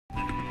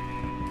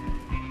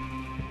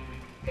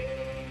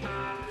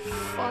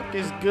fuck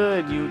is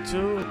good,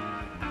 YouTube?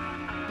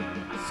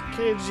 It's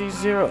Kid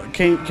G0.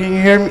 Can you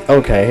hear me?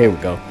 Okay, here we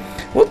go.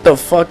 What the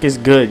fuck is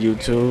good,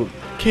 YouTube?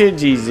 Kid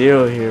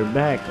G0 here,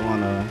 back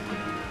on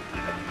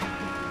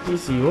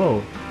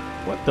DCUO.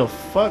 What the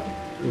fuck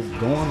is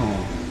going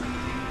on?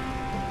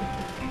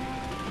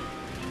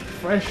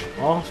 Fresh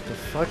off the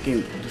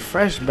fucking,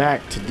 fresh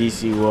back to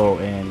DCUO,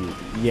 and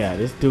yeah,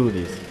 this dude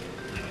is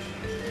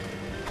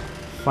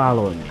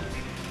following me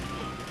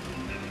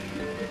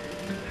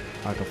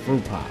like a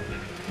fruit pop.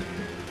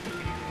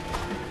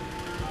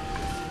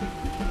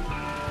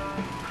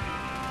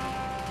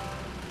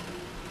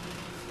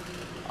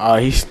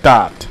 He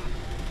stopped.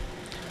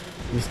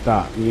 He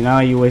stopped. You know,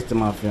 you wasted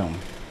my film.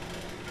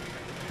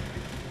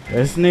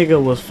 This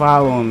nigga was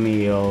following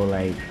me, yo.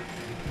 Like,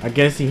 I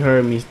guess he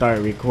heard me start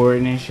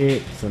recording and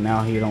shit, so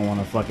now he don't want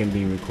to fucking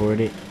be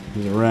recorded.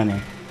 He's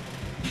running.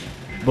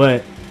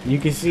 But you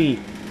can see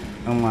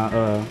on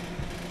my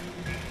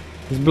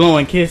he's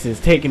blowing kisses,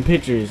 taking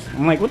pictures.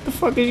 I'm like, what the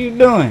fuck is you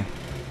doing?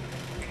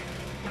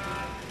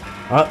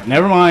 Oh,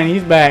 never mind,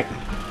 he's back.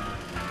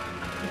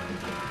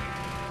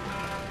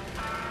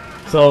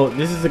 So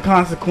this is the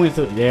consequence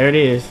of, there it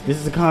is. This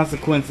is the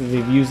consequences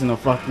of using a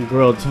fucking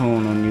girl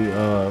tone on you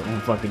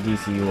on fucking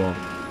DCUO.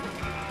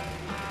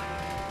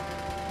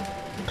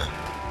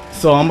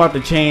 So I'm about to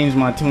change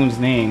my tune's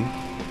name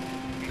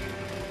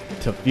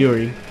to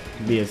Fury,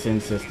 be a Sin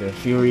sister.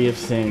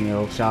 FuryOfSin,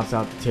 yo. Shouts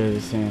out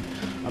to Sin.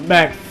 I'm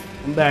back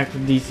for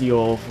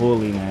DCUO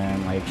fully,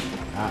 man. Like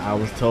I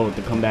was told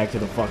to come back to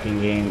the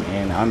fucking game,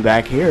 and I'm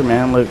back here,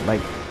 man. Look,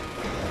 like,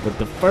 but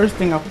the first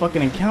thing I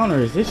fucking encounter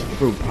is this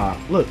fruit pop.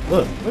 Look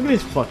at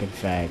this fucking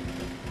fag.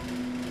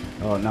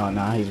 Oh no,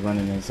 he's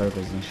running in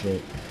circles and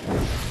shit.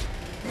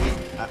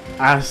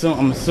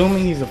 I'm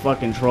assuming he's a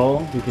fucking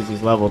troll because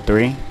he's level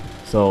 3.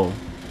 So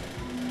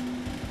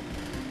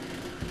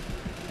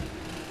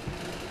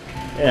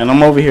yeah, and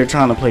I'm over here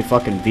trying to play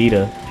fucking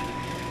Vita.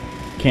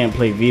 Can't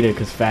play Vita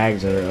because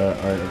fags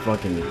are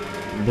fucking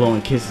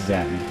blowing kisses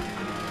at me.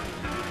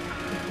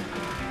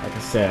 Like I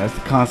said, that's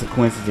the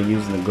consequences of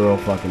using the girl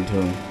fucking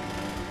tune.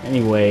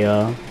 Anyway,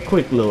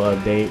 quick little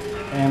update,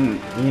 and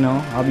you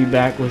know, I'll be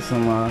back with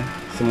some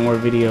more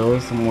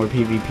videos, some more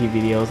PvP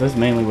videos. That's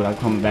mainly what I'm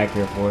coming back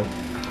here for.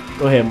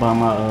 Go ahead and buy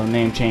my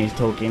name change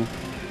token,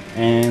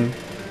 and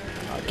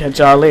I'll catch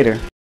y'all later.